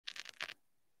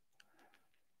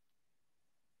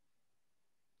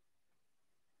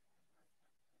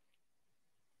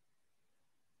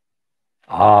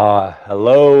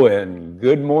Hello and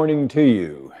good morning to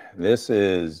you. This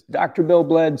is Dr. Bill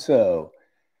Bledsoe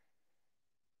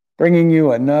bringing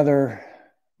you another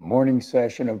morning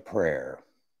session of prayer.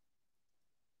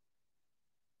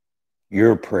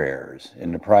 Your prayers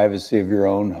in the privacy of your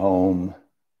own home,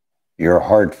 your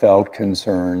heartfelt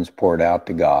concerns poured out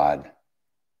to God,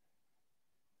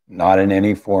 not in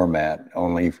any format,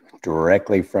 only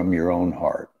directly from your own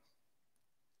heart.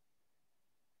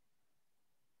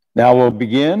 Now we'll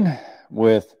begin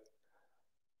with,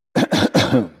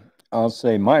 I'll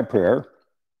say my prayer.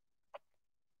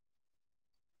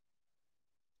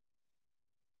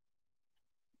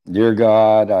 Dear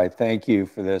God, I thank you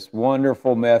for this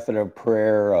wonderful method of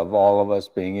prayer of all of us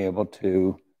being able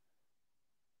to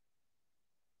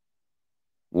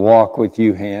walk with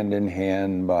you hand in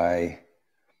hand by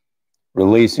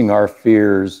releasing our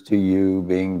fears to you,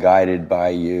 being guided by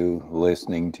you,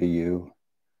 listening to you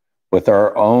with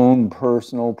our own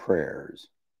personal prayers.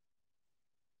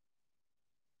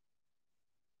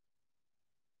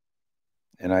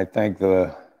 And I thank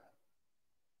the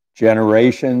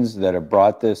generations that have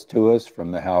brought this to us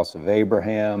from the house of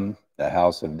Abraham, the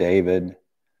house of David,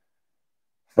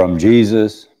 from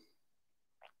Jesus,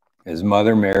 his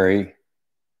mother Mary,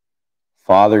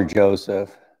 Father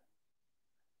Joseph,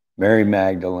 Mary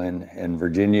Magdalene, and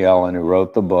Virginia Ellen, who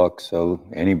wrote the book, so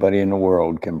anybody in the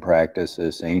world can practice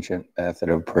this ancient method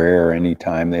of prayer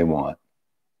anytime they want,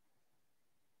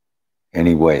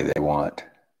 any way they want.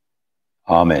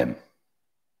 Amen.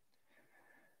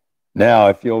 Now,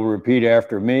 if you'll repeat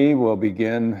after me, we'll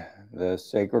begin the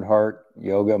Sacred Heart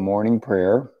Yoga morning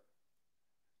prayer.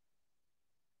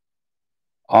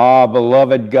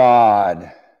 Beloved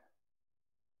God,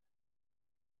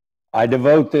 I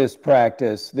devote this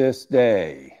practice this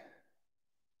day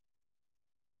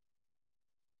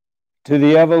to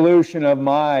the evolution of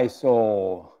my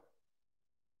soul,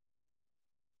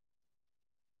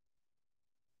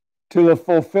 to the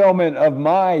fulfillment of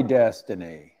my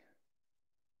destiny,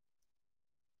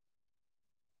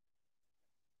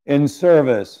 in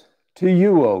service to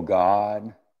you, O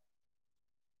God.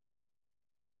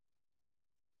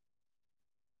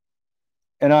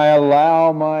 And I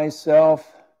allow myself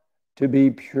to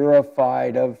be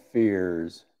purified of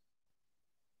fears.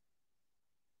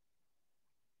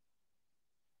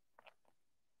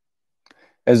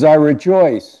 As I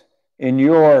rejoice in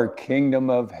your kingdom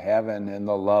of heaven and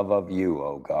the love of you,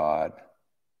 O God.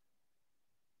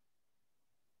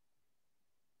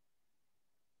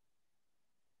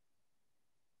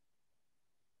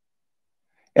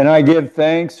 And I give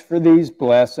thanks for these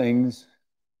blessings,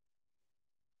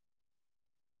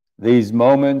 these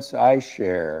moments I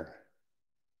share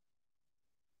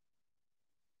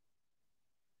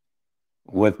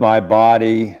with my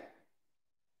body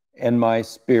and my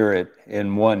spirit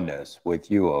in oneness with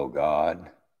you, O God.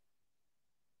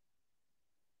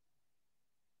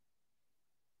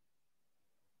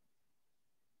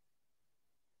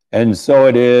 And so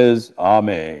it is.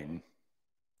 Amen.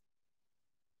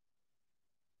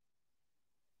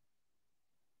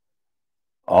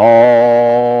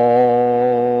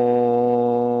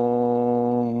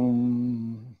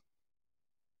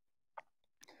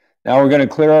 Now we're going to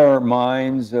clear our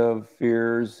minds of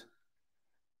fears,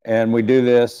 and we do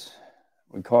this,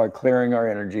 we call it clearing our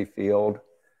energy field.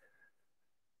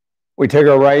 We take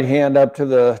our right hand up to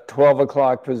the 12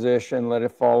 o'clock position, let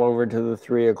it fall over to the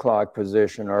 3 o'clock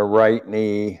position, our right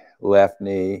knee, left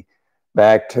knee,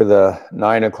 back to the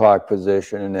 9 o'clock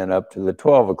position, and then up to the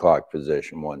 12 o'clock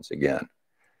position once again.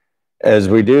 As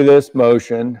we do this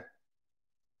motion,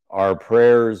 our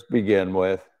prayers begin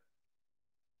with,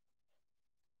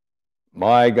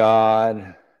 my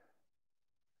God,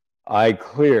 I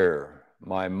clear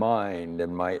my mind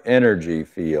and my energy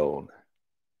field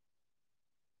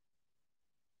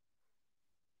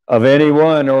of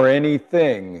anyone or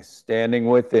anything standing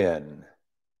within.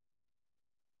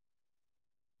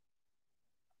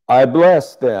 I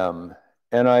bless them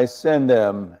and I send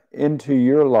them into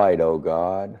your light, O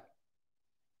God.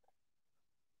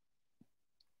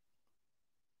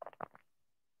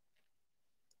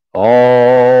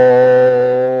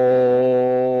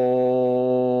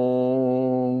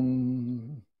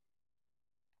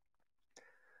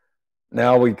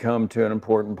 Now we come to an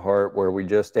important part where we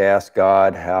just ask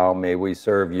God, how may we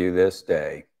serve you this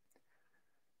day?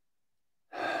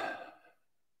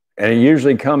 And it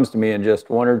usually comes to me in just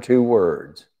one or two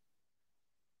words.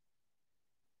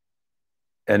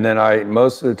 And then I,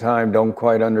 most of the time, don't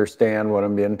quite understand what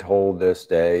I'm being told this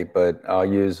day, but I'll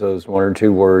use those one or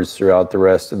two words throughout the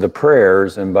rest of the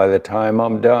prayers. And by the time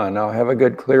I'm done, I'll have a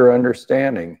good, clear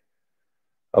understanding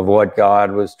of what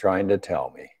God was trying to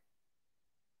tell me.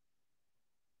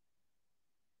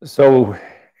 So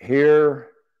here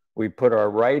we put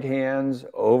our right hands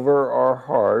over our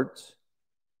hearts,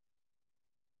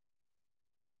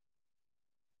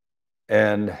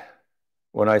 and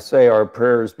when I say our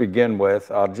prayers begin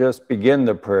with, I'll just begin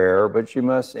the prayer, but you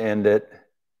must end it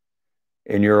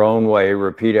in your own way.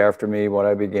 Repeat after me what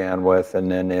I began with,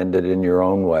 and then end it in your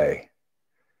own way.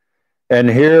 And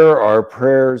here our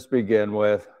prayers begin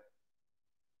with,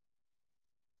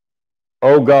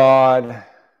 "Oh God,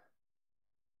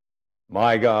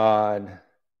 my God,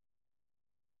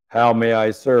 how may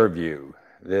I serve you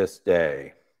this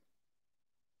day?"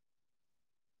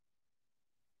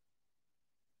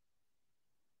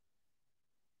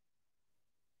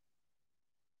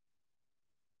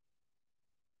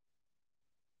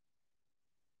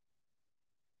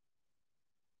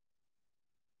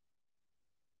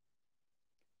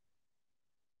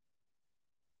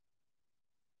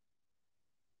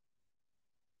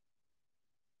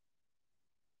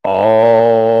 Om.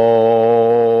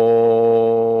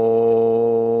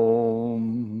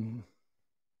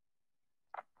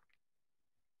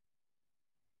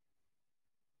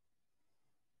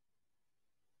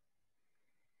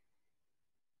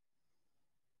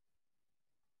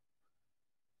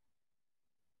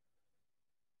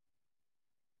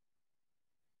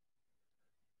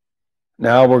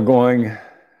 Now we're going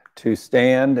to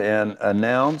stand and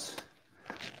announce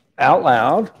out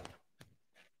loud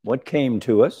what came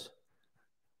to us.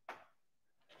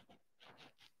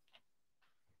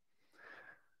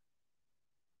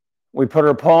 We put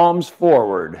our palms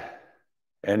forward,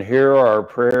 and here our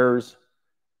prayers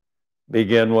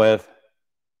begin with,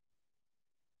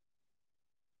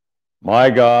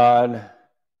 "My God,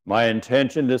 my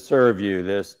intention to serve you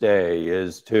this day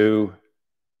is to..."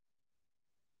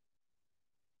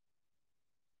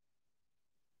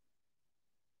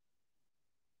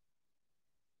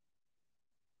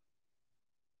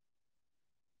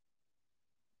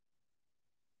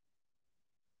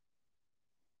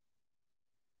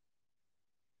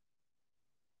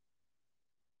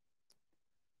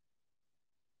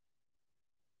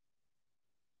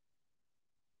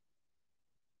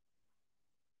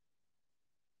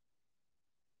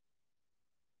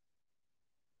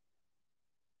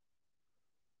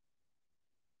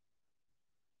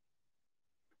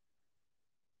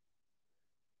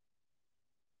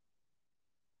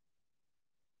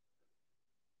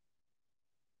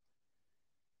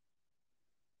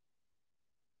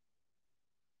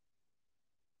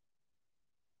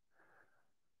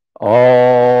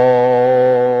 Om.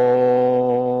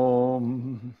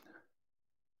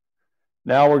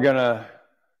 Now we're going to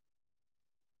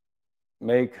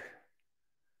make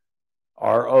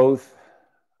our oath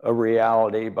a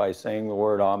reality by saying the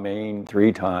word Amen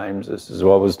 3 times. This is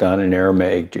what was done in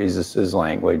Aramaic, Jesus'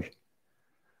 language.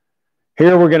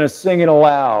 Here we're going to sing it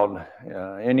aloud,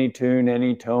 any tune,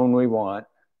 any tone we want,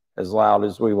 as loud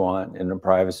as we want, in the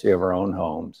privacy of our own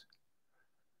homes.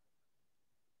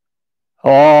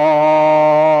 Amen.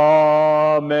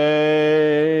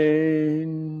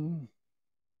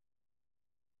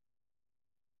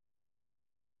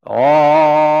 Amen.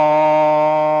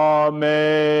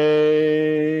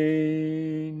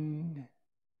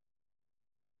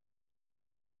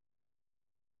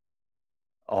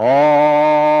 Amen.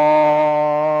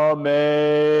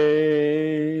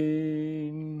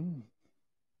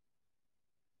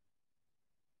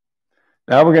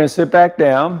 Now we're going to sit back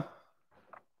down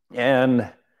and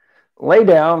lay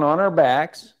down on our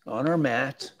backs, on our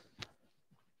mats.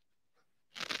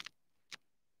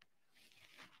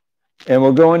 And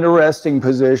we'll go into resting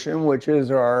position, which is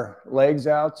our legs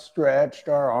outstretched,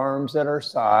 our arms at our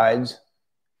sides.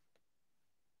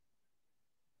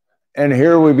 And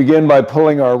here we begin by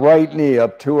pulling our right knee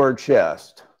up to our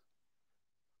chest,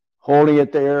 holding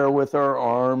it there with our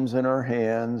arms and our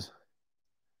hands.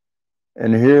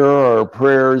 And here our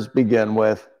prayers begin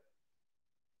with,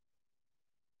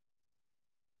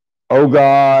 "Oh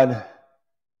God,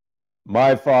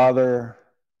 my Father,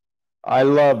 I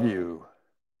love you,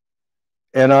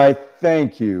 and I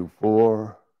thank you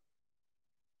for..."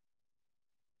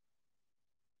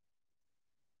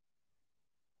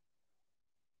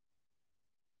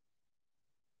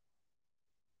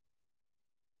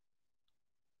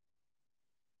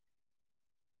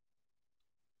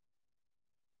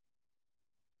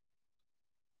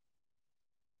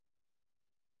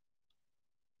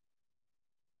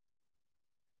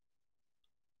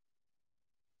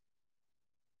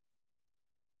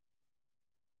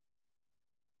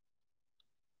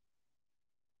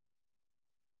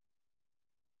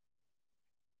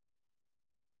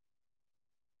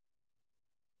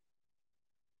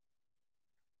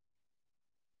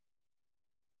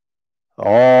 Om.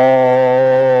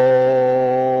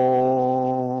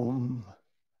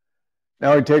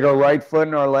 Now we take our right foot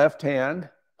in our left hand,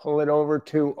 pull it over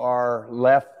to our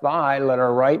left thigh, let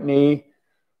our right knee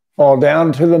fall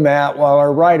down to the mat while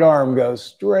our right arm goes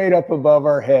straight up above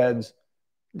our heads,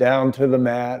 down to the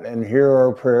mat. And here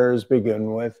our prayers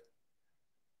begin with,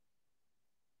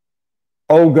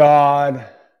 "O God,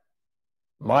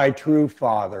 my true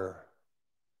Father,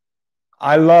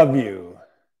 I love you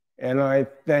and I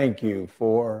thank you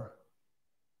for..."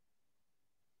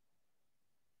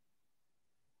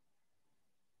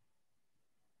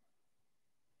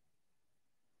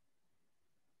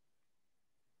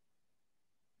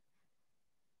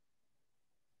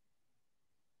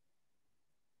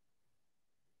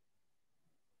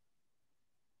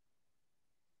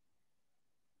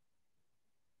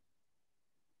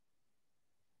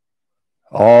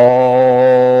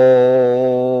 Om.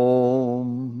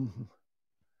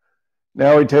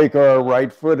 Now we take our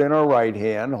right foot in our right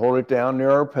hand, hold it down near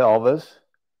our pelvis,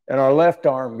 and our left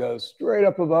arm goes straight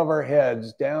up above our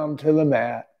heads, down to the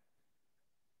mat.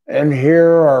 And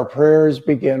here our prayers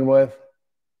begin with,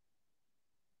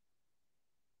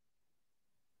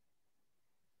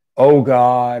 "O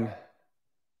God,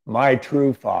 my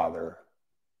true Father,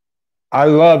 I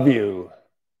love you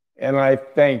and I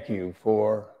thank you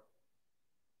for..."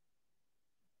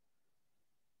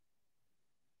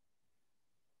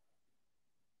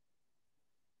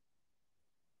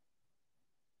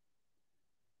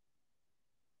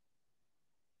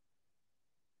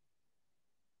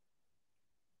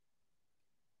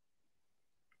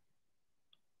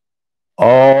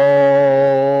 Om.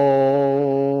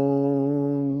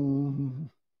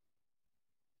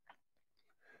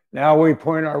 Now we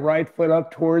point our right foot up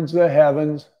towards the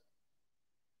heavens,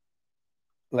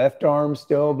 left arm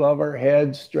still above our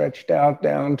heads, stretched out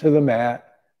down to the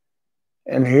mat.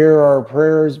 And here our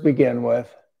prayers begin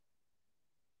with,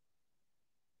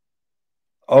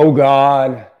 "O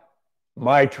God,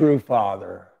 my true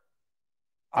Father,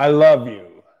 I love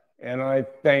you and I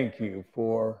thank you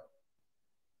for..."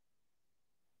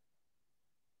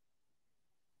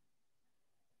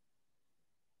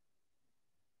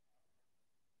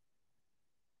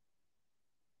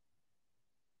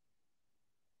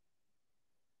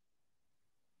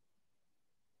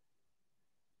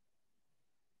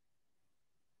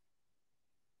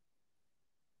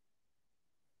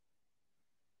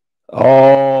 Om.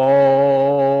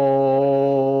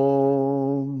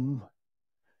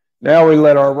 Now we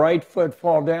let our right foot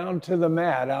fall down to the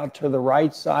mat, out to the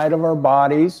right side of our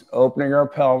bodies, opening our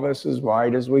pelvis as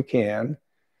wide as we can.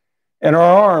 And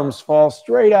our arms fall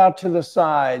straight out to the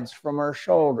sides from our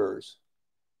shoulders,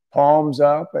 palms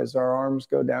up as our arms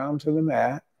go down to the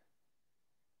mat.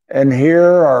 And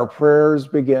here our prayers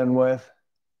begin with,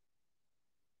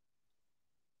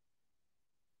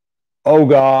 "O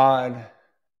God,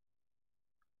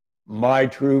 my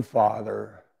true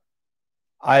Father,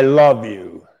 I love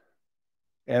you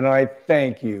and I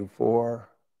thank you for..."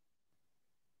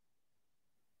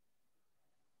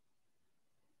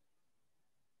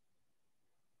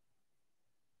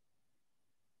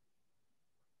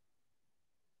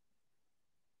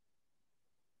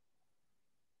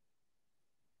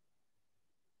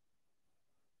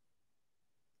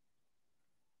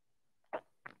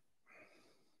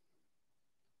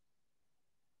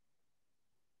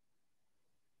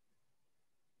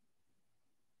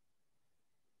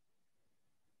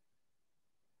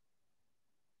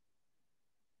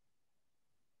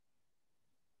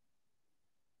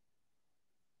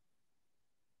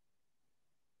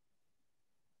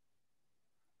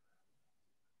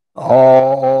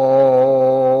 Om.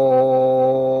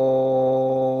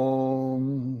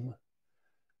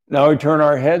 Now we turn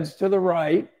our heads to the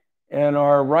right, and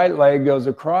our right leg goes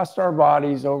across our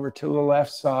bodies over to the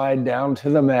left side, down to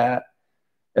the mat,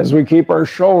 as we keep our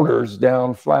shoulders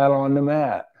down flat on the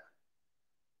mat.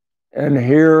 And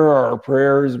here our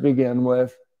prayers begin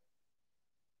with,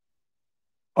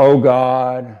 "O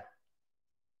God,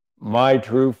 my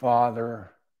true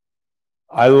Father,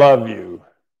 I love you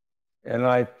and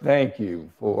I thank you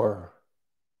for..."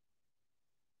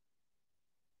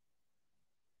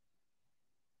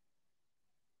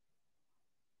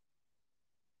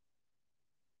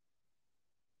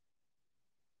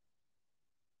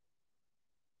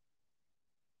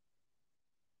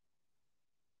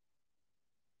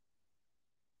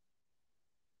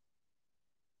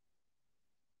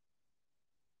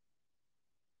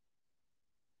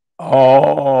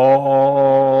 Om.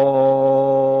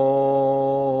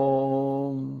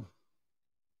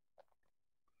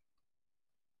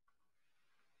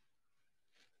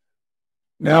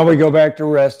 Now we go back to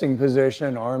resting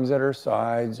position, arms at our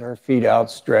sides, our feet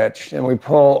outstretched, and we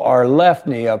pull our left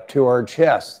knee up to our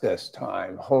chest this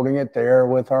time, holding it there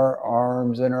with our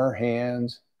arms and our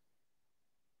hands.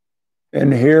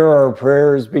 And here our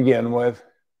prayers begin with,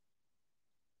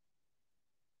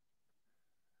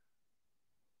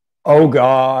 "Oh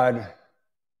God,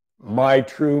 my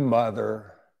true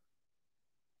mother,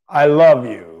 I love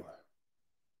you,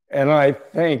 and I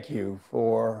thank you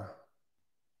for..."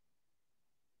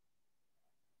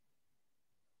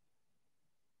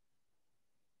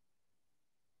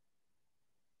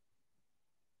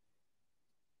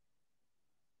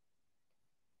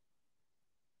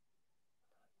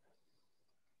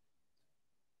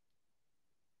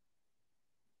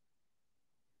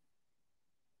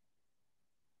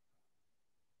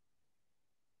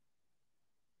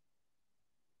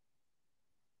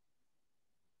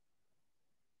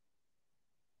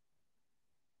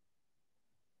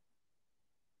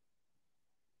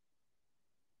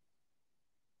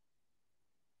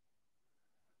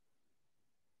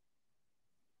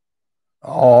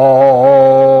 Om.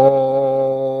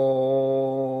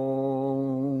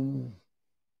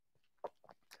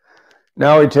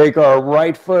 Now we take our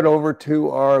right foot over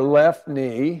to our left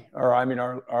knee,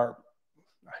 I'm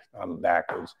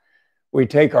backwards. We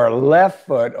take our left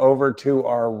foot over to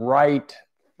our right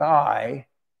thigh,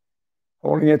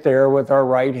 holding it there with our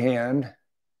right hand,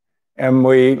 and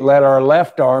we let our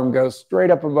left arm go straight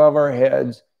up above our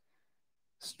heads,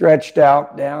 stretched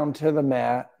out down to the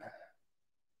mat.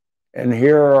 And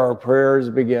here our prayers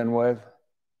begin with,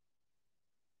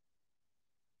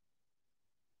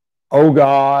 "Oh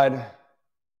God,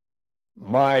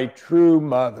 my true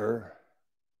mother,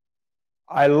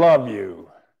 I love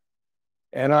you,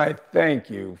 and I thank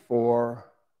you for..."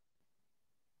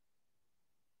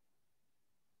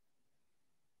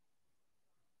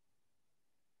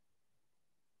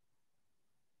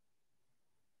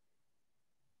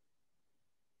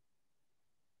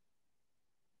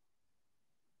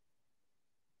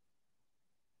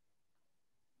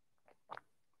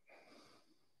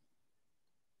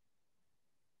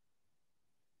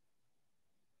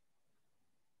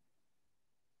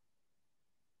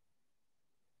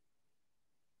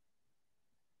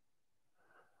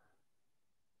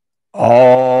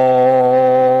 Om.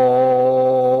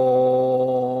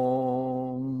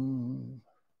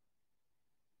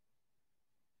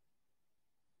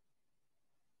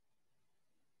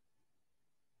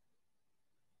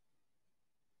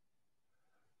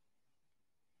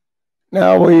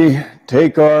 Now we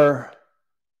take our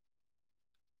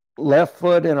left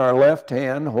foot in our left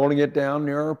hand, holding it down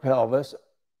near our pelvis.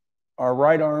 Our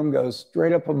right arm goes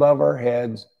straight up above our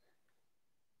heads,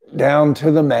 down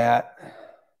to the mat.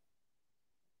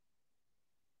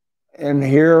 And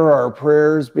here our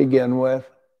prayers begin with,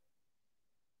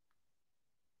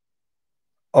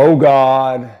 "Oh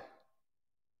God,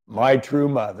 my true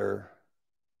mother,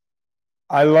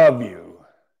 I love you,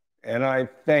 and I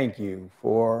thank you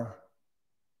for..."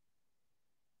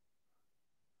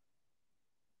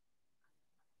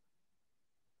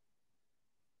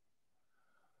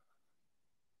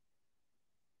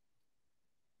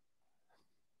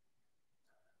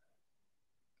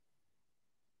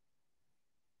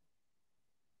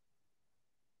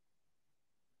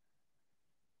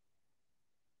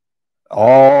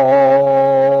 Om.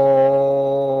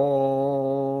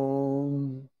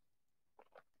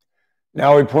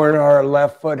 Now we point our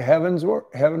left foot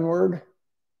heavenward,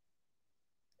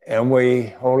 and we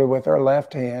hold it with our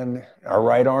left hand, our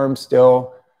right arm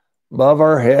still above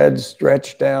our heads,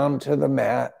 stretched down to the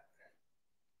mat.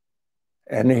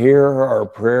 And here our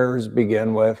prayers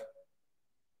begin with,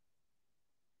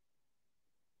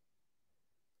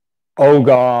 "Oh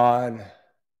God,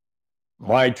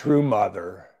 my true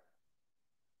mother,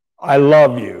 I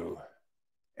love you,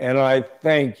 and I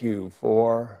thank you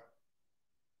for..."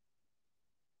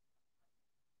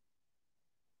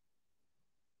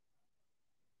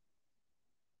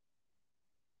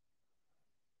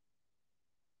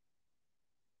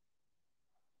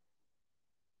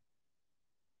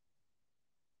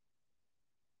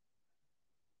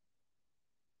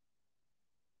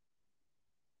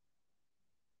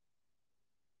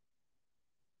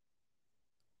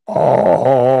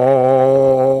 Om.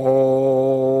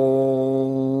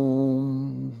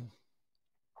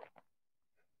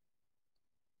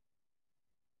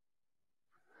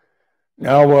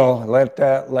 Now we'll let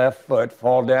that left foot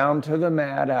fall down to the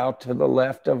mat, out to the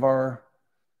left of our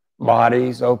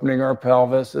bodies, opening our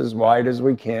pelvis as wide as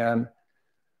we can.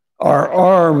 Our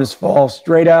arms fall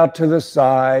straight out to the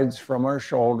sides from our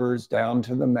shoulders down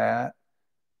to the mat,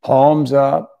 palms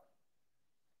up.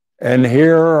 And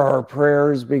here our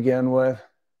prayers begin with,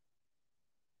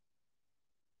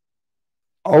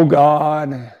 "O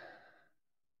God,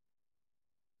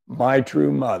 my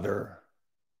true mother,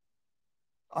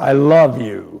 I love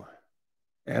you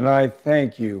and I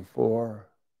thank you for..."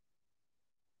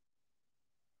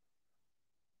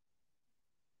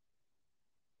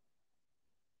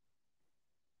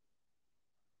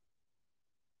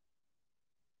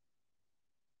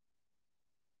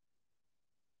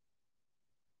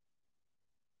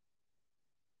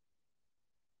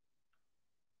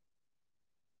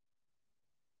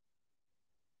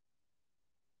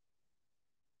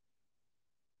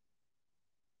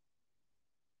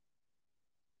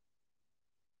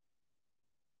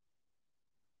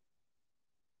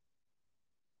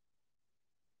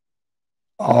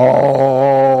 Om.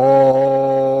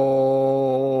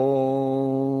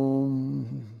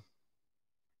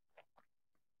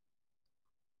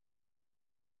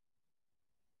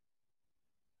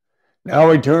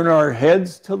 Now we turn our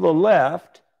heads to the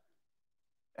left,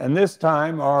 and this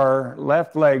time our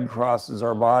left leg crosses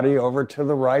our body over to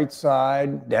the right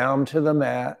side, down to the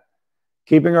mat,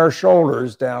 keeping our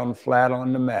shoulders down flat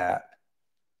on the mat.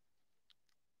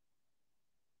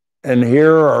 And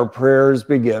here our prayers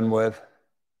begin with,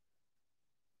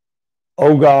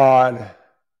 "O God,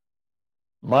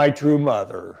 my true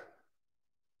mother,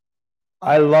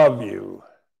 I love you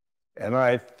and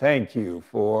I thank you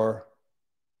for..."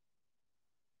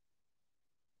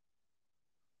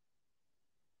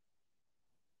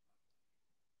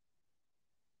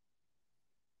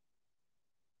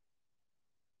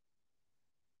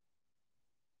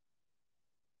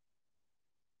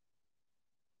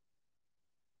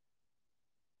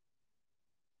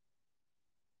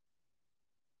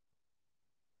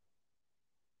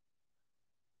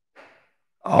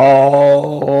 Om.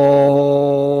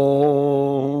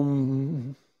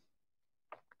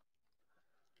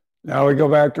 Now we go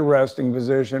back to resting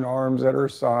position, arms at our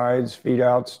sides, feet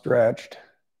outstretched.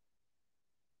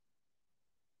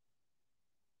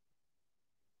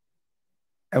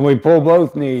 And we pull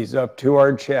both knees up to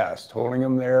our chest, holding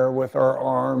them there with our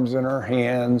arms and our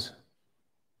hands.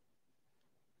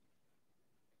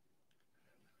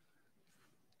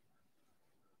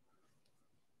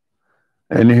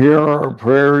 And here our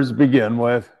prayers begin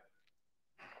with,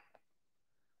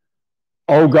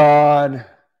 "O God,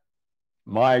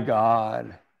 my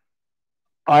God,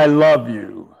 I love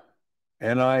you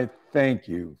and I thank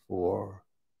you for..."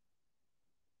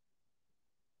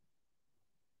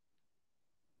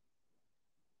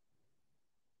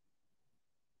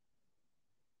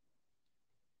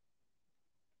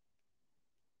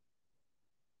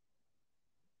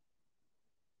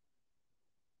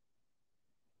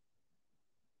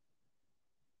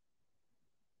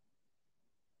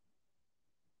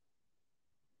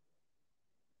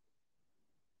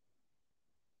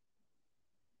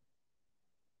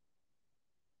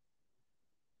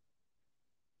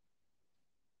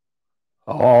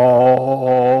 Om.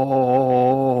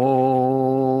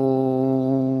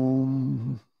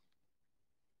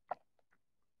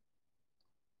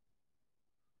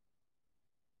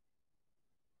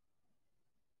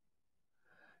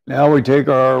 Now we take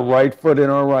our right foot in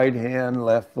our right hand,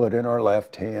 left foot in our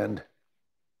left hand.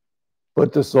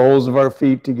 Put the soles of our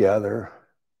feet together.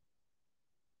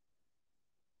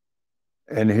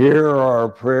 And here our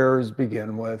prayers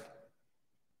begin with,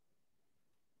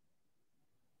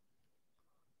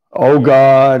 "O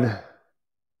God,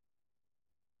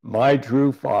 my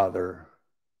true Father,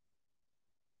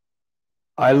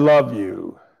 I love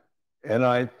you and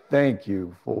I thank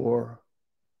you for..."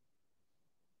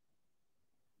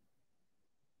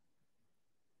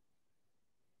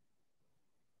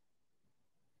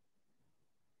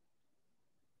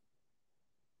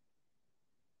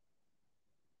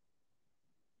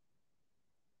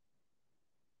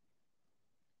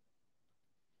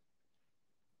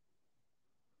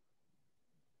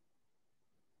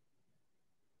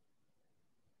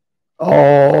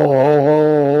 Om.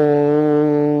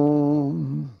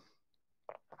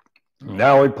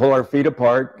 Now we pull our feet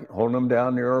apart, holding them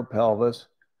down near our pelvis,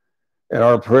 and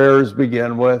our prayers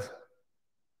begin with,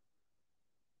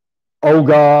 "O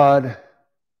God,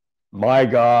 my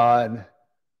God,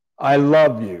 I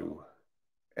love you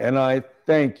and I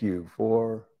thank you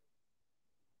for..."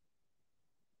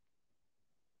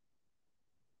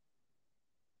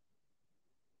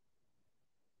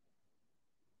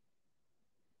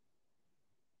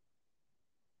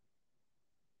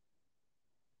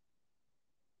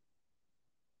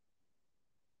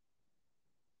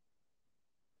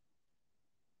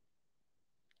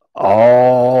 Om.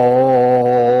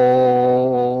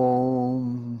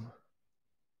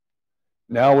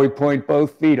 Now we point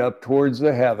both feet up towards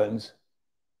the heavens.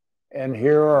 And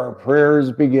here our prayers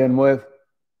begin with,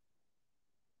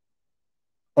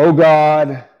 "Oh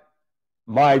God,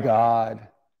 my God,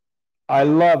 I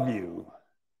love you,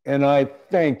 and I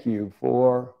thank you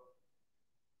for..."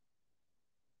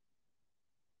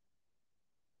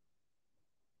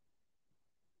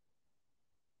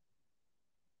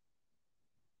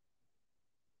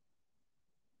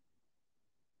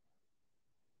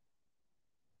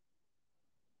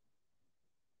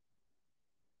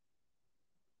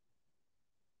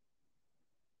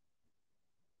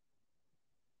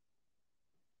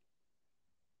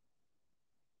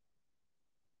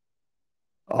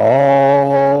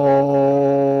 Om.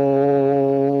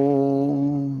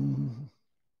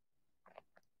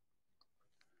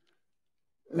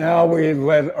 Now we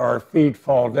let our feet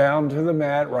fall down to the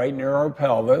mat right near our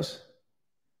pelvis.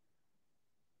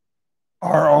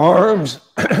 Our arms,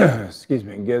 excuse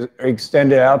me, get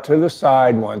extended out to the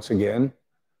side once again.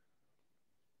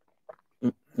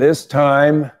 This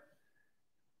time,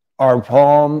 our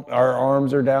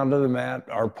arms are down to the mat.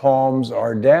 Our palms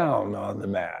are down on the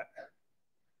mat.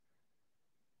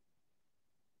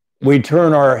 We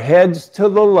turn our heads to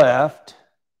the left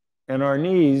and our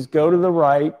knees go to the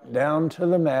right, down to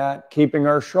the mat, keeping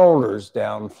our shoulders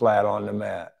down flat on the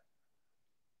mat.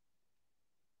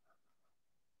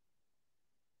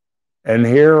 And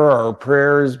here our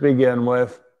prayers begin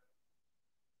with,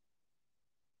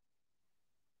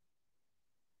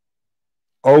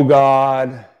 "Oh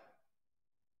God,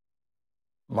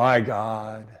 my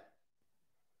God,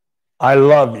 I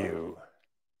love you,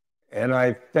 and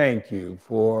I thank you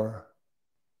for..."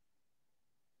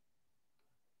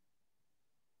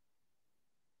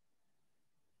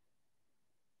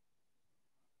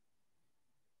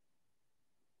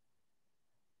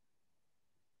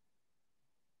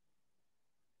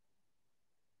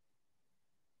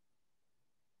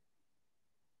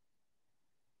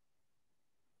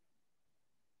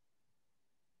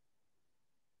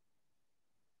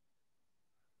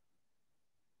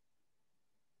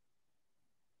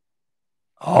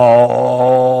 Om.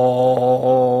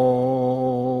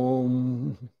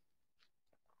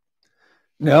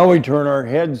 Now we turn our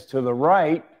heads to the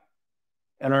right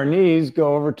and our knees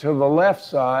go over to the left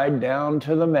side, down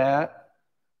to the mat,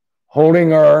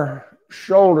 holding our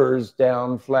shoulders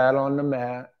down flat on the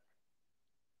mat.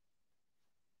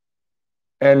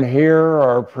 And here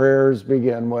our prayers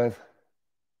begin with,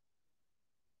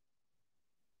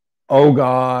 "Oh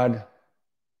God,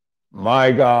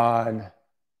 my God,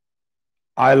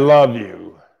 I love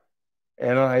you,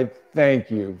 and I thank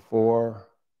you for..."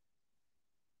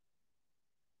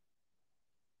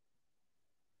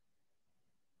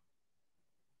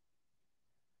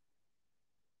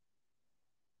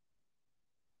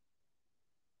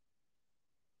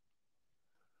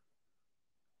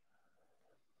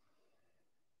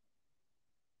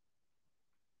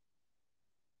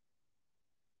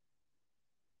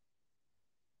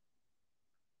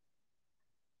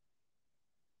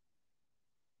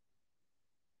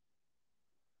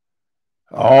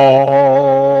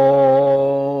 Om.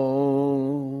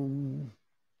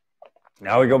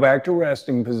 Now we go back to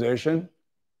resting position.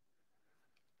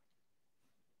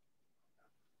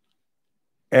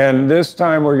 And this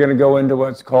time we're going to go into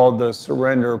what's called the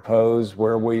surrender pose,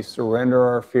 where we surrender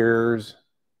our fears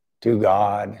to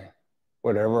God,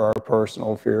 whatever our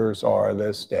personal fears are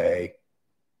this day.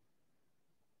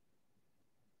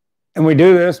 And we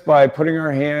do this by putting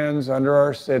our hands under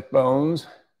our sit bones,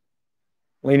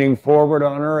 leaning forward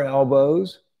on our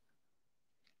elbows.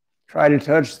 Try to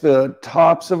touch the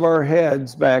tops of our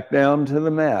heads back down to the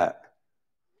mat.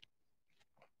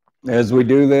 As we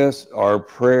do this, our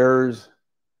prayers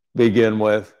begin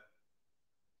with,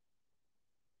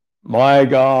 "My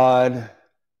God,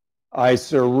 I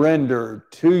surrender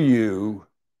to you.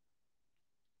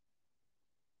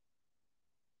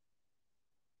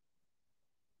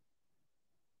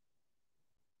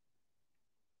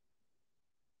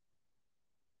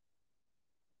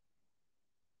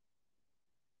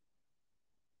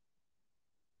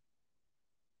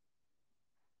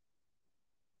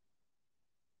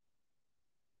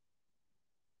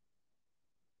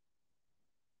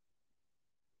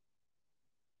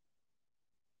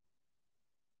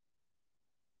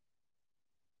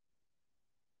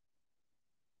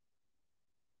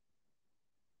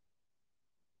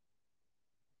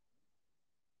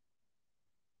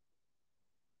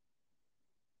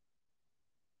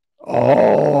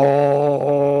 Om."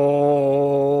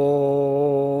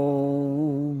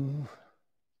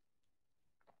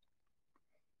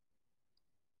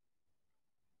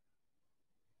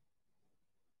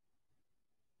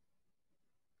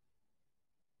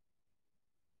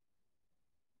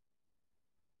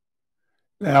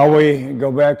 Now we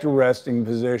go back to resting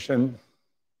position,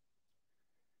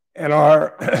 and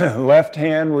our left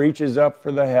hand reaches up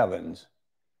for the heavens,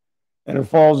 and it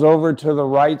falls over to the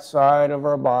right side of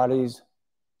our bodies,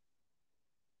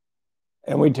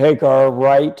 and we take our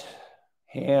right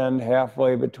hand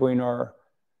halfway between our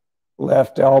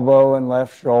left elbow and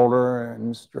left shoulder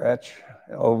and stretch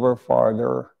over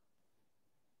farther.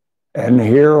 And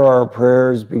here our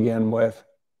prayers begin with,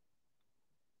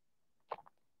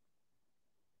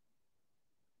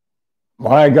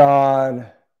 my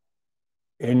God,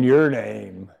 in your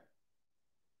name,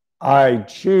 I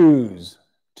choose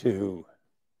to.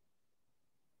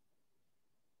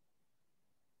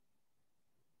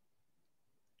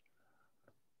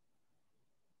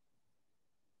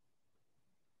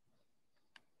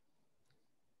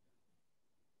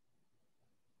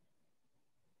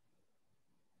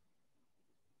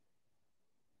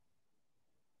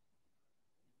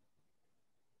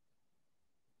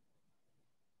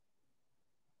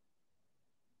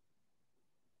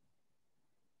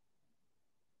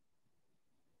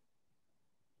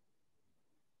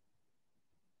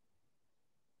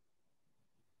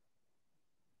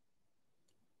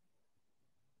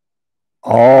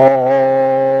 Om.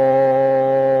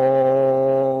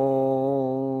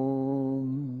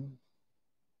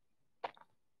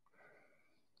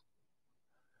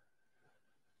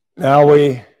 Now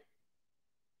we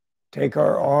take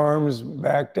our arms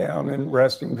back down in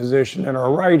resting position, and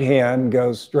our right hand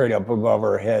goes straight up above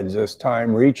our heads this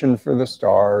time, reaching for the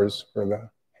stars, for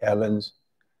the heavens.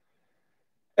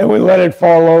 And we let it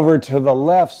fall over to the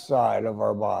left side of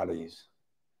our bodies.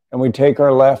 And we take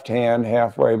our left hand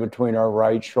halfway between our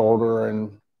right shoulder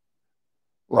and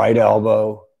right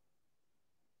elbow,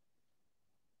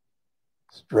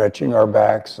 stretching our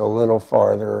backs a little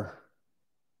farther.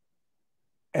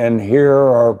 And here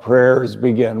our prayers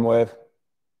begin with,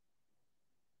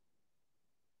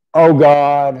 oh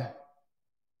God,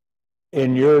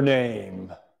 in your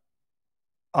name,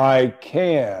 I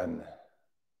can.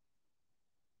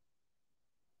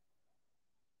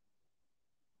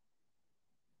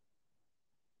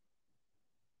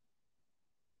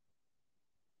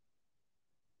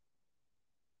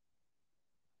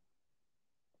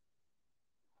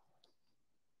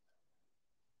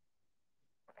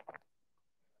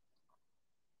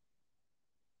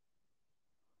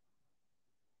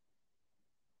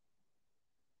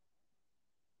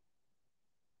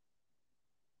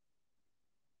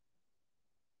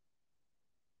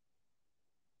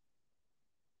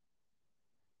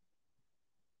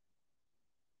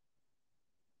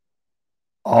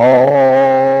 Om.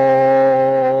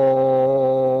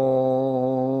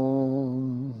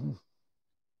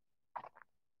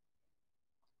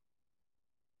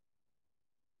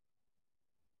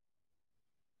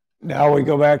 Now we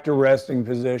go back to resting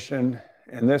position,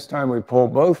 and this time we pull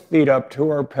both feet up to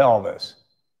our pelvis,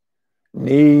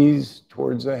 knees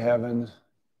towards the heavens,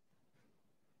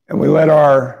 and we let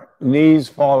our knees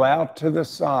fall out to the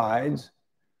sides,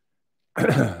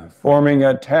 forming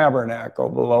a tabernacle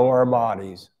below our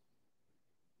bodies.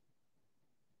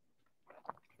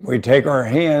 We take our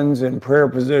hands in prayer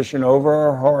position over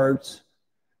our hearts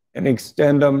and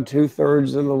extend them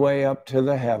 2/3 of the way up to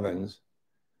the heavens,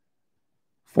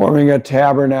 forming a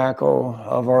tabernacle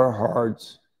of our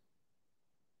hearts.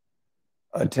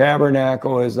 A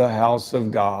tabernacle is a house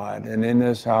of God, and in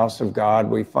this house of God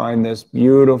we find this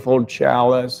beautiful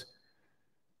chalice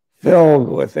filled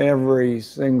with every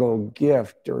single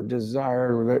gift or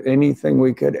desire, anything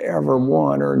we could ever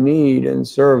want or need in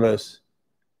service,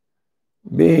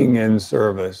 being in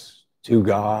service to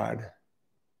God.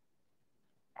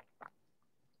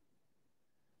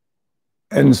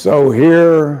 And so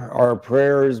here our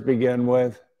prayers begin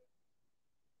with,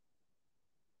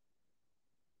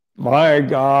 my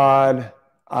God,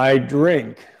 I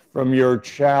drink from your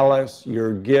chalice,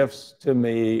 your gifts to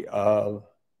me of.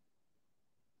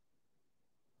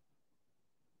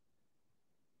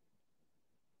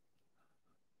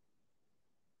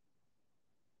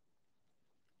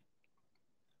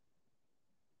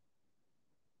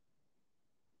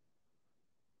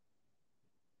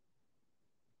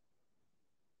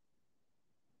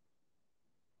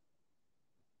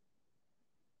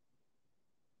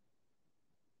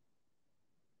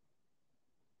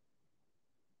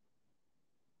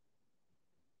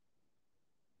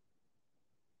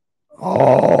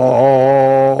 Om.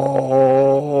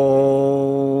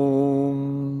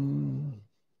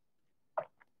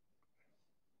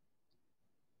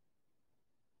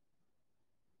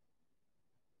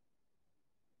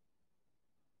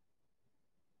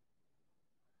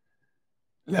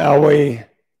 Now we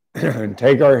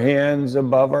take our hands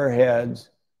above our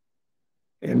heads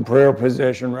in prayer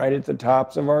position right at the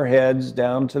tops of our heads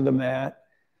down to the mat.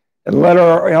 And let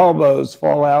our elbows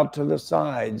fall out to the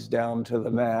sides down to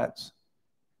the mats.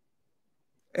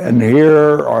 And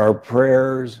here are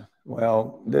prayers.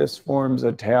 Well, this forms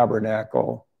a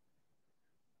tabernacle,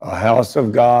 a house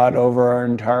of God over our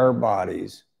entire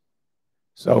bodies.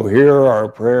 So here our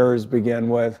prayers begin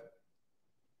with,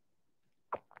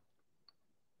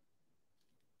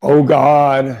 "Oh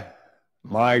God,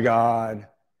 my God,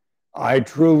 I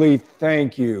truly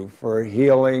thank you for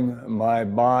healing my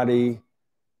body,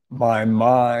 my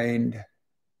mind,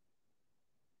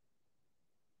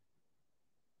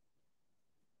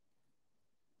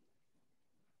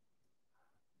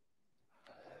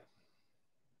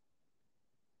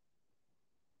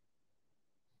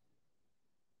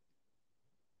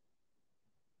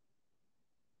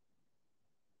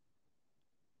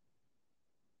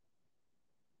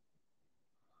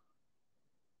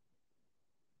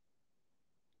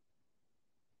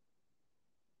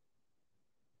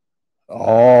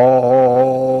 Om."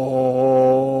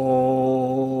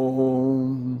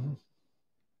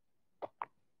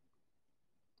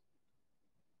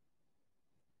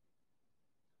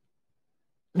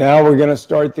 Now we're going to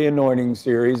start the anointing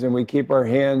series, and we keep our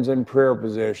hands in prayer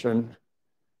position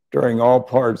during all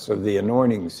parts of the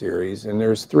anointing series. And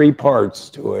there's 3 parts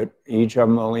to it. Each of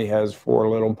them only has 4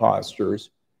 little postures.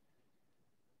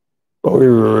 But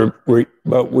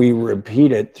we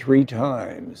repeat it 3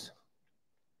 times.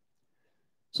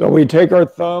 So we take our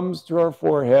thumbs to our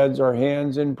foreheads, our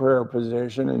hands in prayer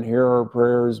position, and here our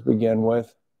prayers begin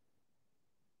with,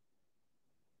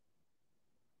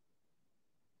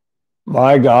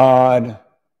 "My God,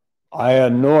 I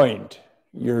anoint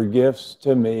your gifts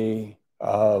to me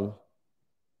of..."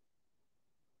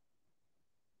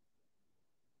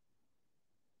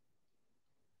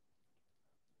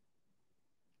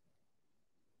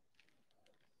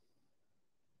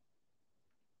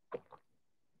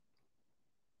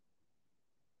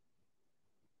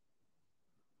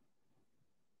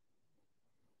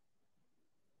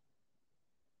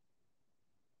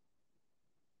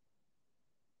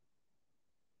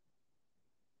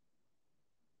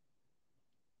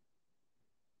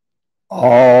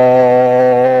 Om.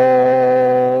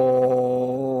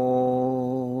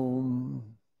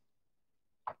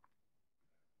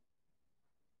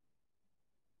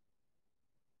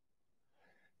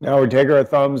 Now we take our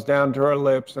thumbs down to our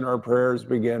lips and our prayers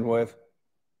begin with,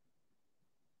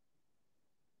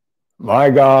 "My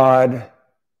God,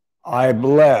 I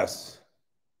bless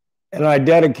and I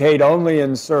dedicate only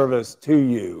in service to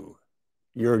you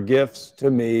your gifts to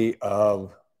me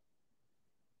of..."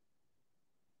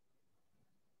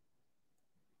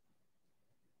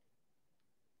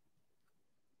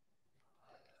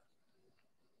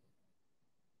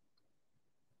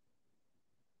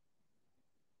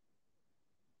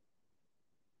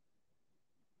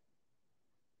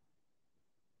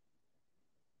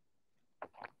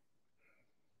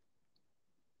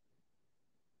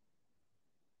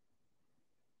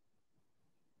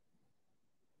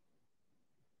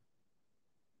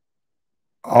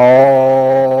 Om.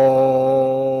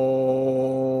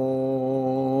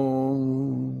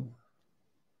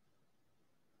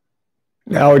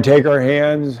 Now we take our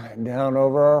hands down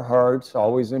over our hearts,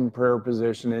 always in prayer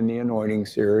position in the anointing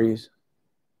series.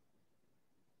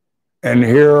 And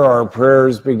here our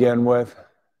prayers begin with,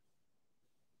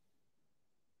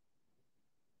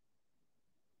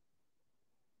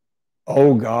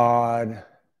 "Oh God,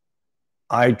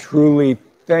 I truly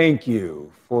thank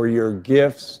you for your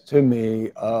gifts to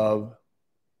me of..."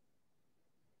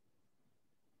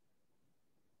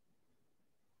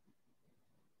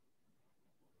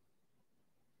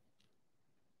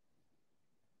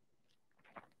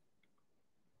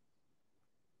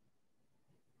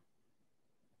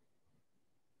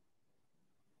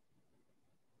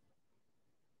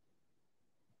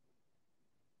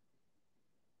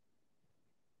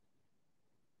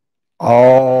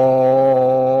 Om.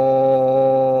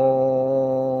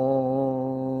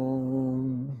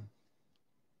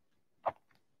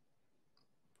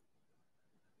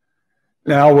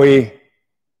 Now we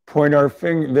point our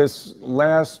finger. This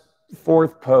last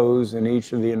 4th pose in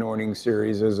each of the anointing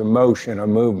series is a motion, a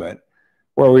movement,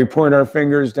 where we point our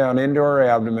fingers down into our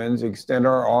abdomens, extend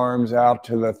our arms out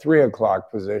to the 3 o'clock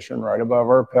position right above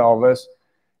our pelvis,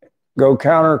 go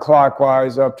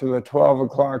counterclockwise up to the 12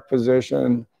 o'clock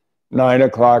position, 9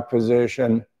 o'clock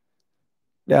position,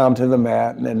 down to the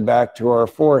mat, and then back to our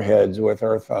foreheads with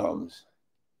our thumbs.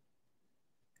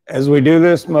 As we do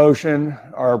this motion,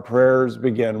 our prayers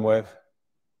begin with,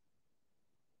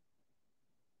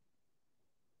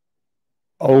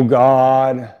 "Oh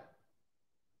God,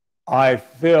 I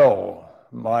fill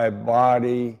my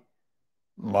body,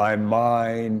 my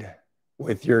mind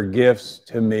with your gifts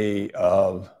to me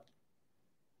of.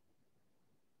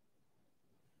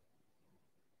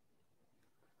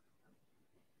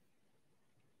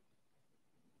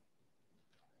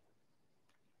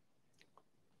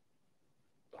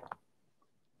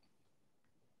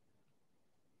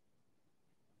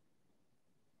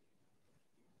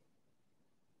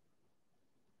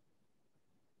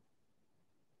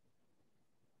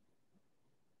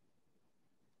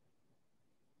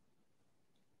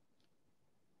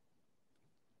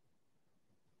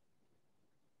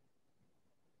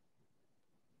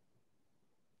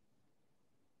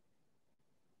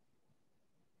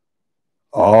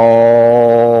 Om.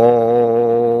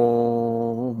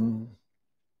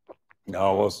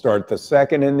 Now we'll start the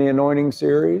second in the anointing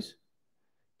series.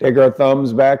 Take our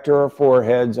thumbs back to our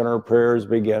foreheads and our prayers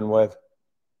begin with,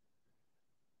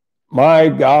 my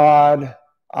God,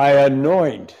 I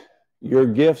anoint your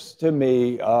gifts to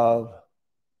me of.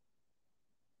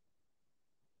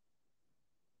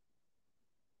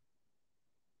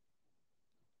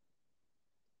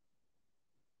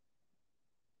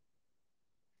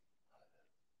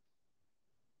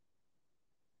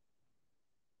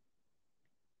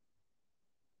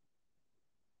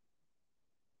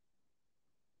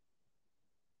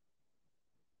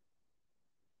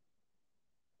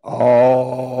 Om.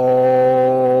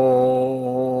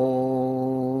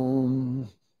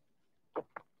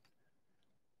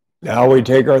 Now we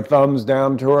take our thumbs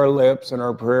down to our lips and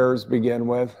our prayers begin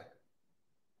with,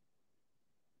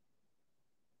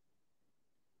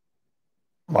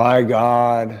 my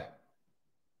God,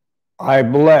 I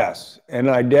bless and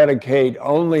I dedicate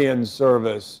only in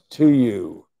service to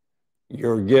you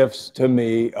your gifts to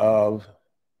me of.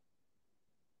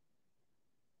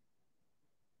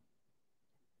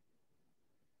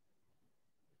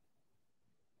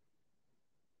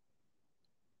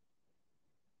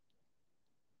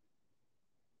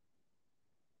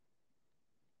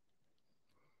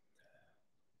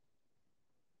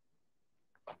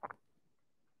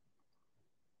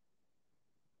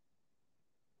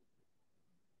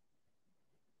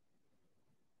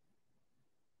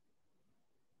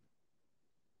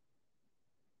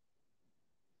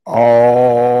 Om.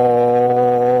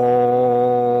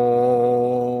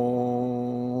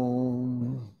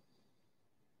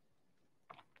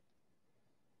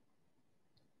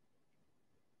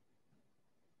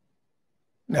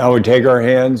 Now we take our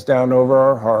hands down over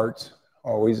our hearts,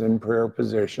 always in prayer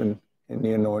position in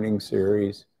the anointing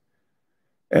series.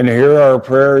 And here our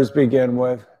prayers begin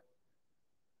with,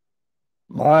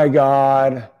 my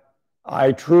God,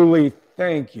 I truly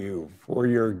thank you for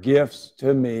your gifts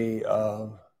to me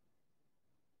of.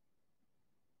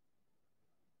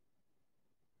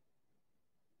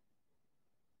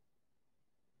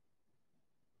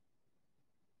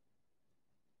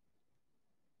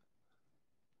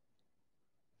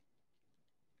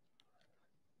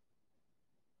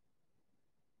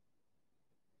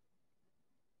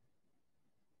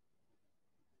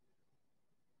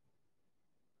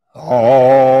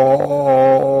 Om.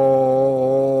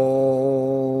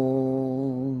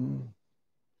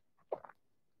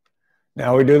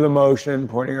 Now we do the motion,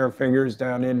 pointing our fingers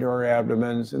down into our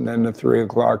abdomens, and then the 3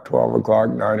 o'clock, 12 o'clock,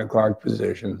 9 o'clock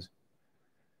positions.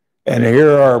 And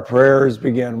here our prayers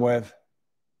begin with,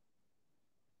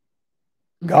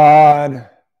 God,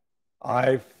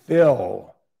 I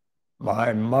fill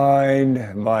my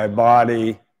mind, my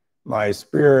body, my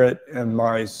spirit, and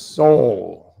my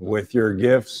soul with your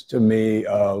gifts to me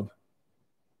of.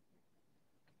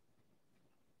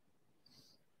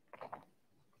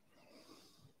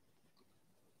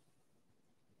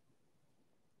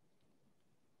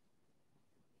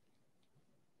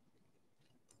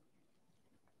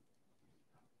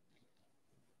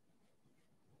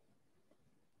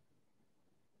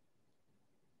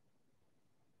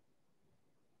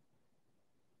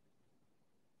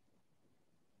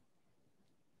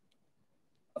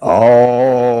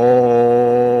 Om.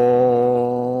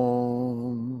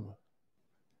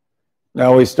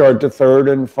 Now we start the third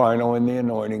and final in the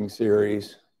anointing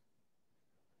series.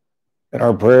 And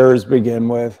our prayers begin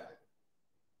with,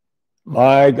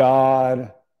 my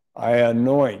God, I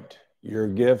anoint your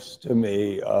gifts to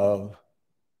me of.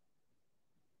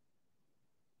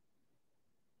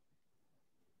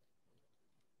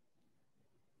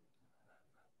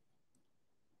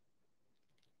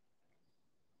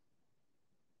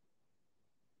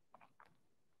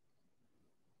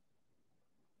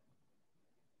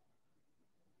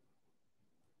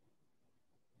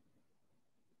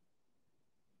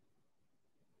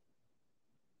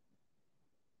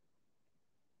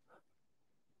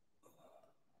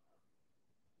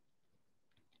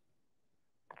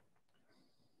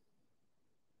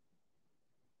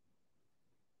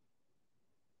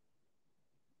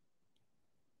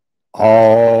 Om.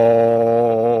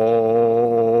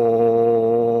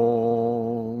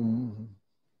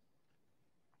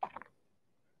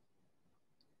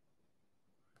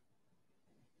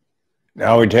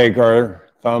 Now we take our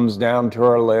thumbs down to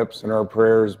our lips and our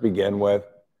prayers begin with,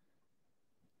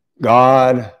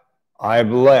 God, I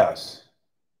bless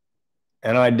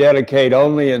and I dedicate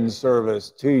only in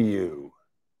service to you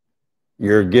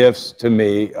your gifts to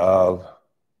me of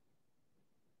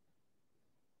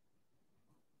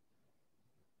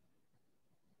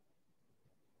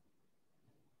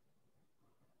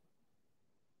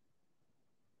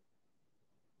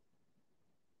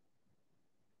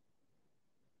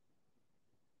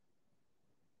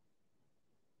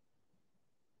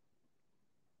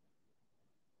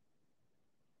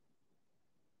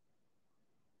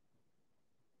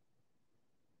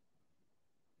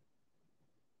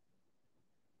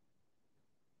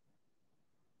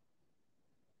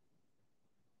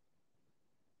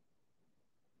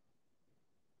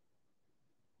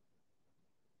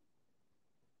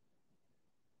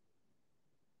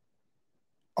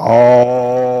Om.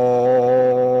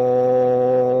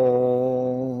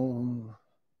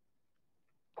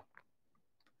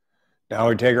 Now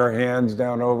we take our hands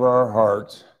down over our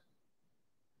hearts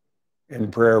in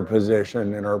prayer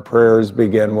position, and our prayers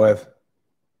begin with,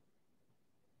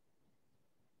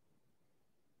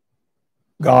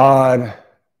 God,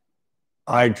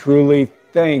 I truly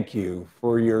thank you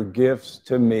for your gifts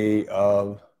to me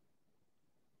of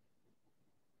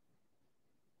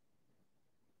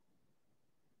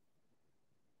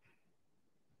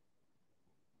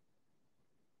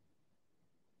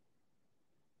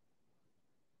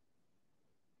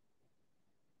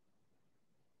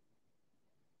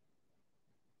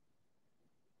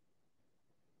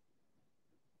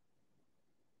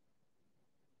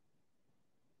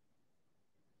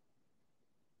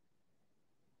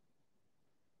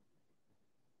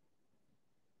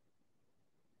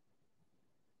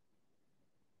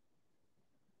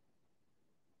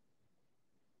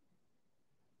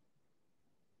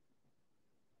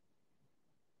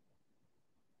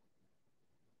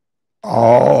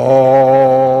Om.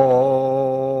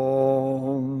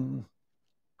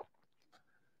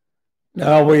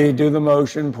 Now we do the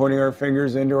motion, pointing our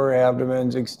fingers into our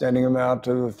abdomens, extending them out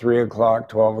to the 3 o'clock,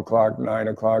 12 o'clock, 9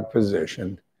 o'clock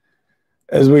position.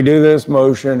 As we do this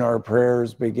motion, our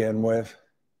prayers begin with,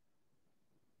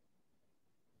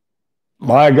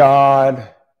 my God,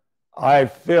 I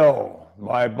fill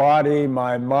my body,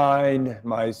 my mind,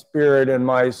 my spirit, and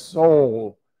my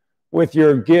soul with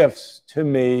your gifts to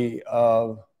me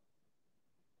of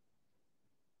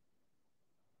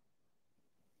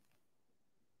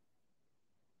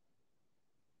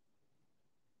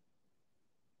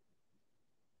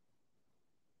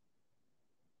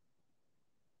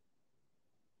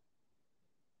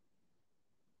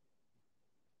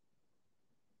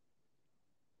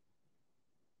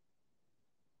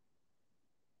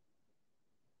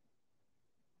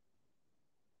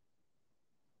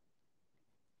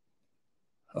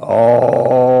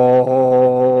Om.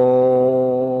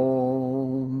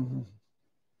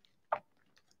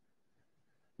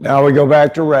 Now we go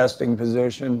back to resting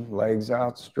position, legs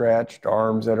outstretched,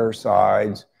 arms at our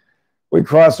sides. We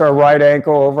cross our right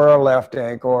ankle over our left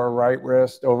ankle, our right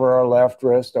wrist over our left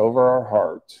wrist, over our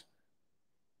heart.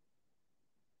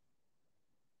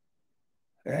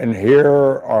 And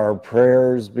here our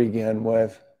prayers begin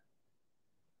with,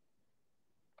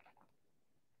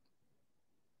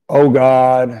 oh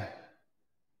God,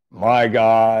 my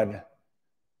God,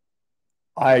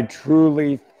 I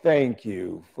truly thank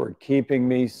you for keeping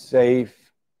me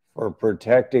safe, for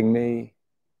protecting me.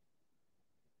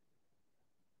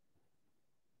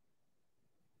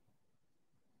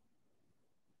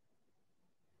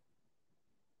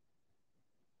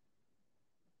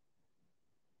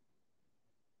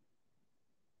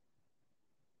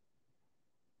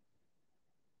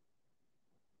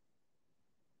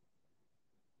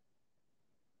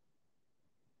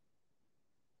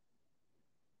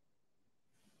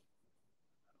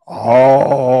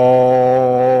 Om.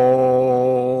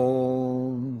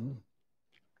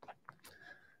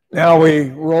 Now we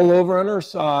roll over on our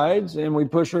sides and we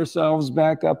push ourselves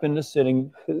back up into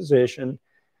sitting position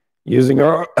using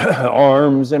our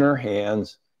arms and our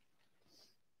hands.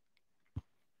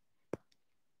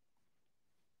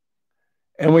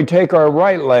 And we take our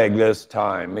right leg this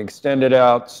time, extend it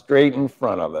out straight in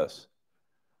front of us.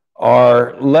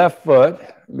 Our left foot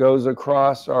goes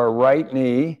across our right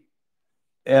knee,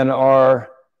 and our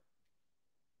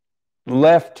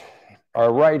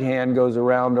right hand goes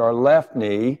around our left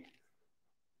knee,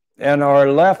 And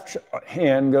our left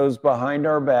hand goes behind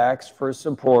our backs for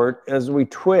support as we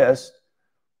twist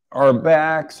our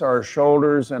backs, our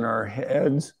shoulders, and our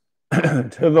heads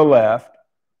to the left.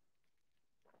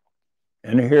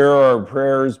 And here our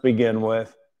prayers begin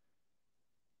with,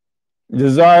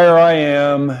 desire I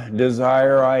am,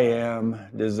 desire I am,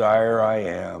 desire I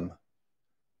am.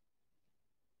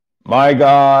 My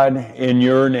God, in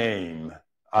your name,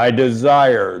 I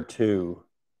desire to.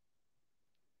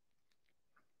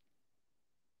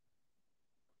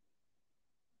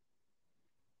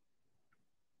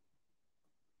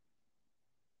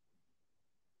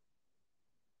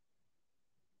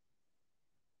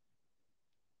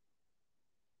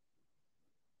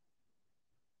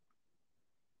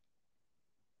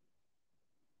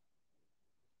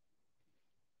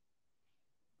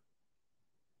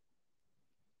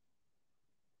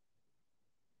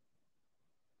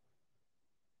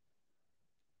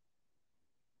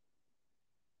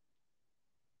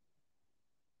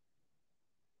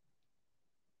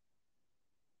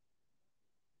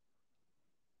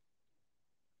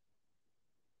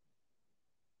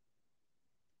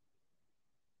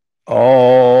 Om.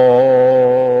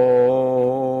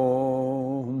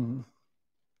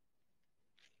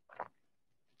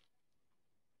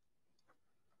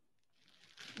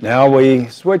 Now we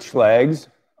switch legs.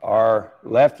 Our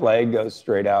left leg goes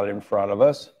straight out in front of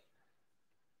us.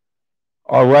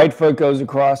 Our right foot goes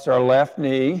across our left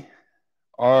knee.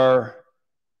 Our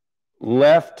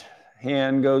left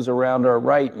hand goes around our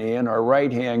right knee, and our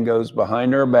right hand goes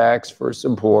behind our backs for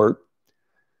support.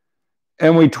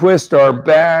 And we twist our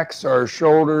backs, our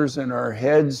shoulders, and our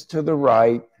heads to the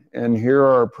right. And here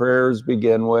our prayers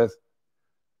begin with,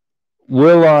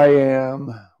 will I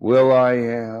am, will I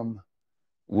am,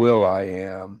 will I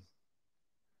am.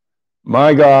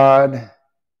 My God,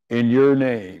 in your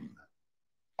name,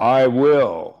 I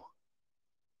will.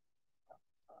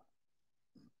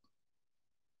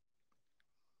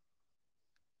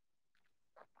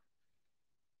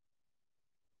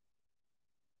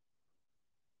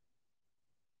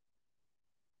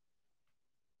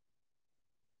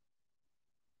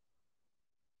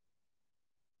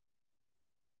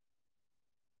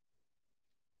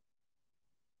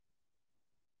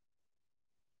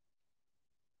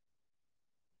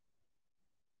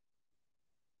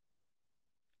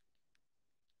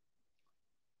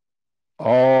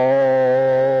 Om.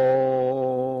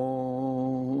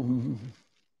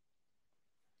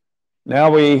 Now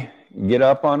we get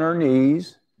up on our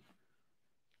knees.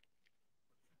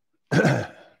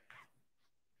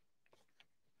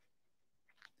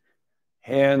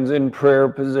 Hands in prayer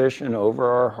position over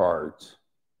our hearts.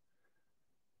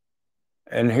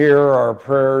 And here our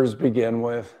prayers begin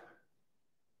with,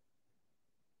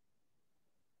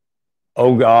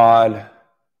 oh God,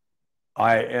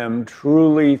 I am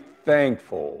truly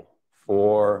thankful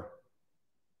for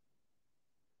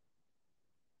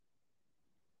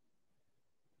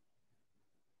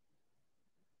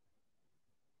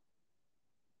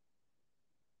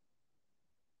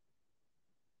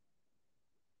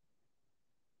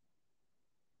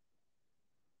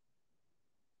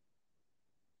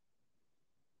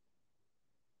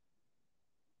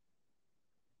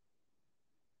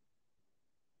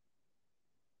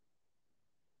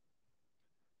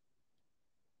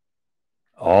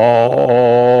Om.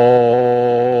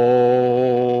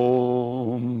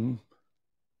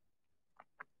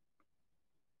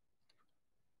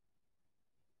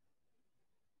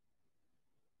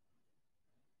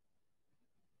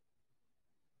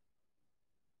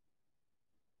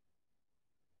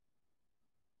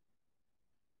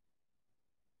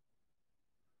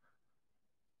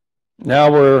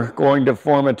 Now we're going to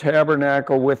form a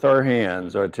tabernacle with our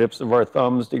hands, our tips of our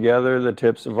thumbs together, the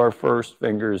tips of our first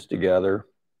fingers together.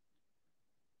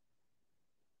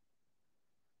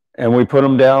 And we put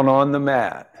them down on the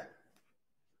mat.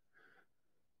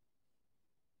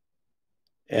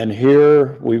 And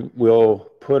here we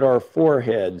will put our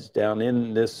foreheads down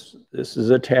in this. This is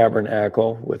a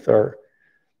tabernacle with our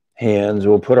hands.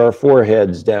 We'll put our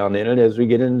foreheads down in it as we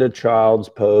get into child's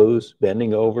pose,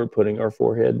 bending over, putting our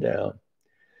forehead down.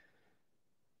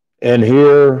 And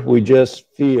here we just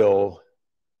feel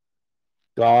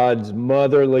God's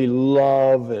motherly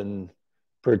love and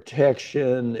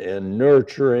protection and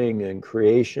nurturing and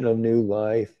creation of new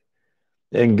life,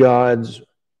 and God's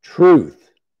truth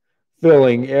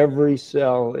filling every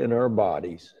cell in our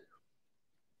bodies.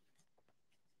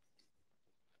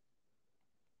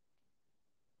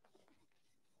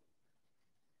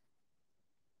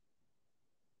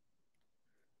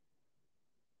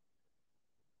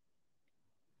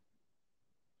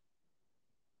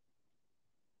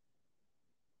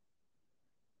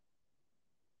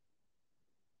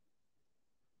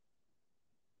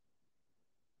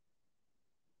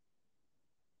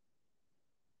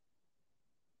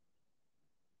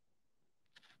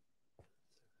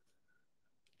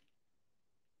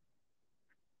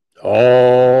 Om.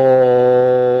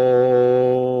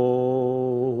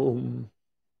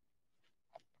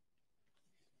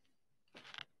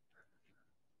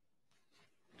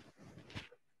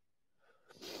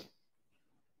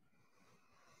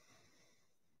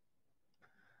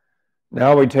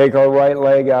 Now we take our right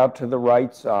leg out to the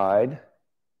right side.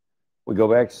 We go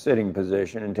back to sitting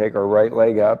position and take our right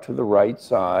leg out to the right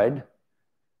side,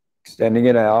 extending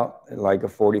it out at like a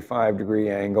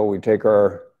 45-degree angle. We take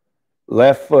our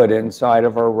left foot inside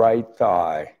of our right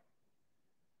thigh.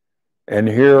 And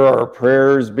here our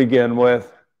prayers begin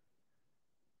with,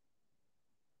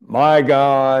 my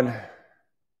God,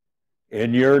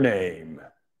 in your name,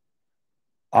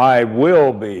 I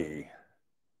will be.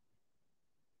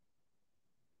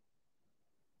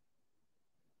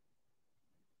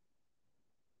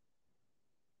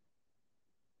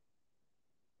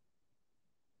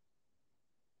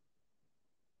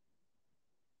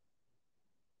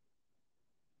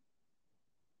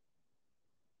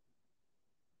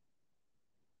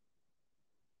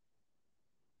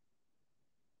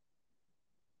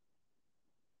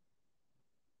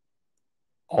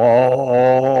 Om.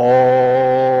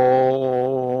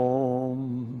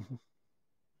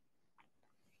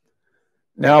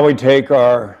 Now we take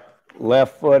our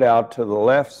left foot out to the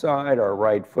left side. Our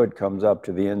right foot comes up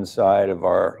to the inside of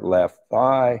our left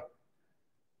thigh.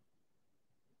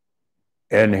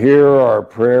 And here our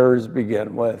prayers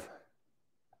begin with,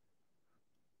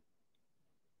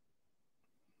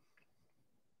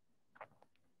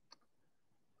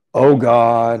 oh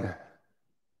God,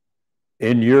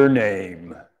 in your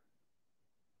name,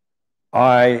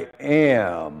 I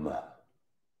am.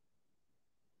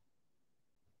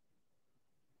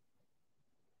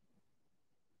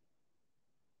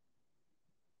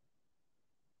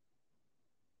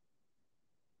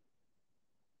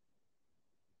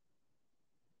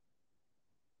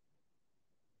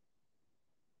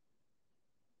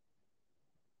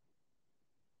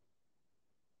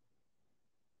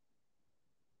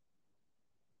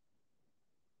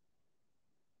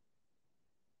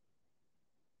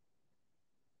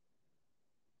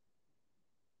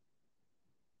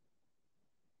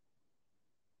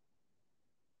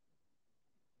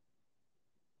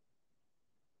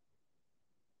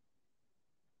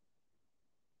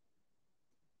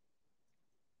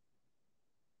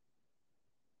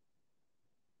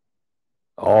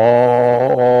 Om.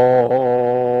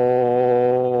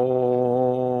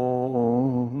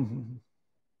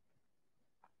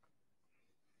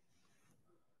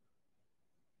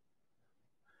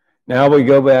 Now we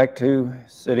go back to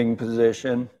sitting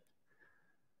position,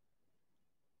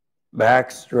 back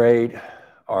straight,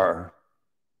 our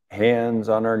hands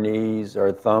on our knees,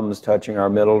 our thumbs touching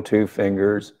our middle two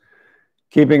fingers.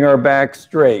 Keeping our back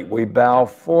straight, we bow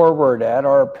forward at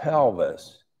our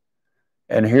pelvis.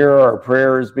 And here our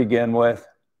prayers begin with,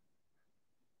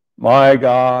 my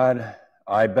God,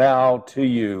 I bow to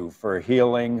you for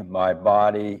healing my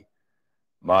body,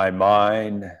 my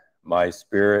mind, my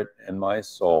spirit, and my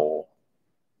soul.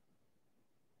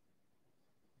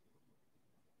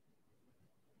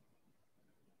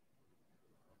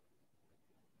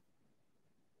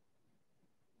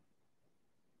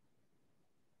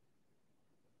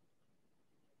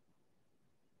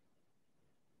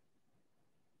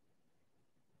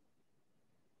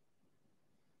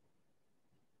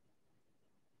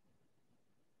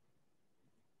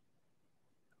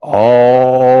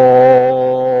 Om.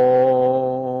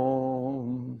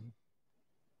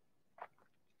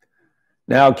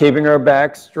 Now, keeping our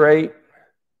back straight,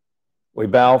 we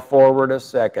bow forward a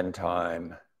second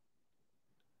time.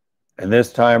 And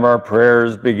this time our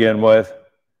prayers begin with,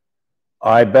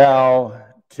 I bow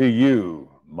to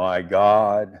you, my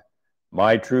God,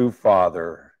 my true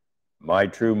Father, my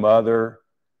true Mother,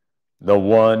 the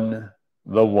One,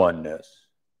 the Oneness.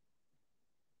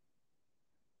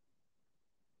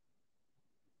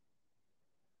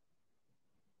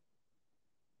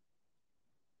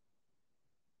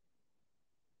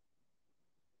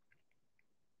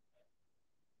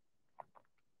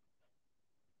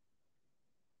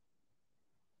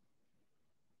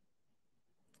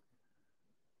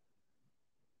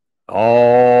 Om.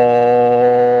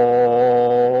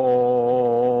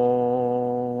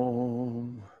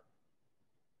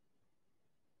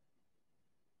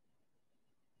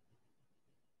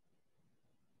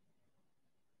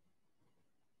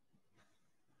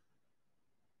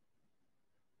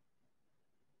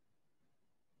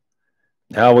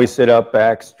 Now we sit up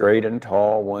back straight and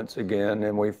tall once again,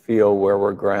 and we feel where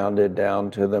we're grounded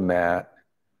down to the mat.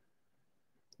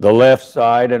 The left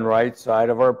side and right side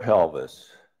of our pelvis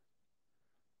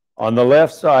On the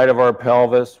left side of our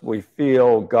pelvis, we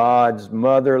feel God's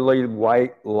motherly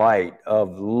white light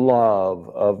of love,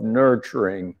 of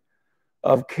nurturing,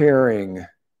 of caring,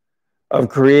 of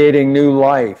creating new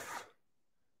life.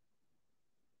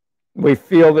 We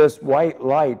feel this white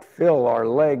light fill our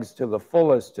legs to the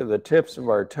fullest, to the tips of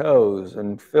our toes,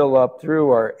 and fill up through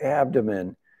our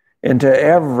abdomen into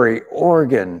every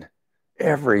organ,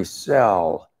 every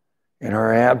cell in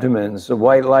our abdomens. The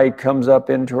white light comes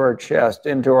up into our chest,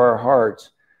 into our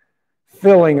hearts,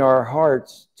 filling our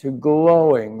hearts to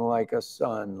glowing like a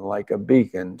sun, like a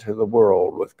beacon to the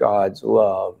world with God's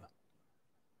love.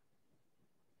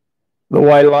 The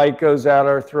white light goes out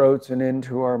our throats and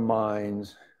into our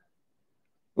minds,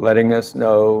 letting us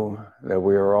know that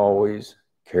we are always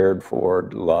cared for,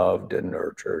 loved, and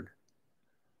nurtured.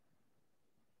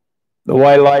 The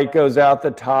white light goes out the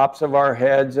tops of our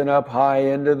heads and up high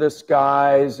into the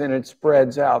skies, and it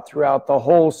spreads out throughout the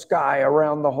whole sky,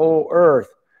 around the whole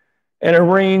earth. And it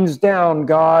rains down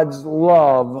God's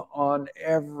love on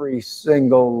every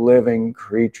single living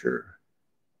creature.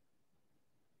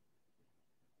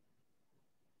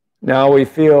 Now we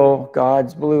feel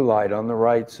God's blue light on the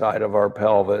right side of our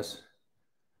pelvis,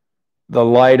 the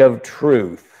light of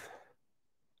truth,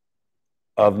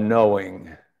 of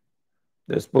knowing.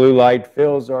 This blue light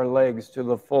fills our legs to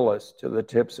the fullest, to the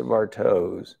tips of our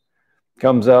toes,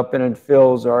 comes up and it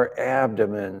fills our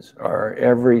abdomens, our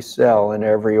every cell and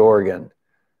every organ.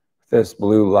 This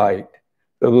blue light.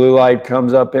 The blue light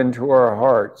comes up into our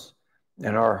hearts,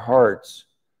 and our hearts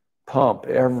pump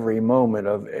every moment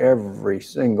of every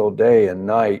single day and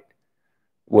night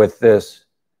with this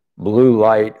blue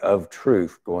light of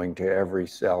truth going to every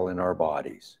cell in our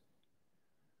bodies.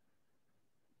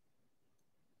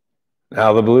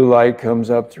 Now the blue light comes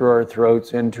up through our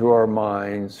throats into our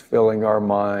minds, filling our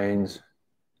minds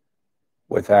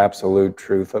with absolute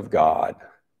truth of God.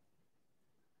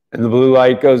 And the blue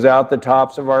light goes out the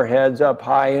tops of our heads, up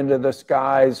high into the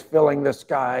skies, filling the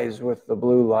skies with the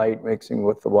blue light, mixing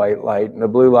with the white light. And the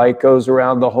blue light goes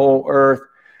around the whole earth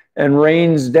and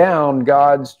rains down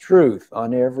God's truth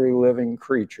on every living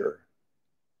creature.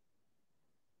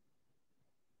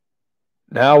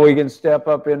 Now we can step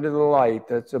up into the light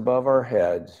that's above our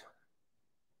heads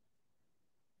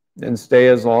and stay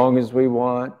as long as we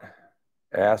want,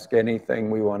 ask anything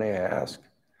we want to ask.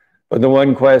 But the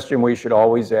one question we should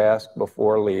always ask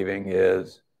before leaving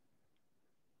is,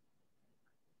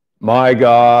 my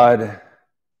God,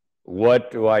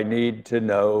 what do I need to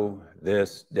know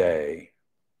this day?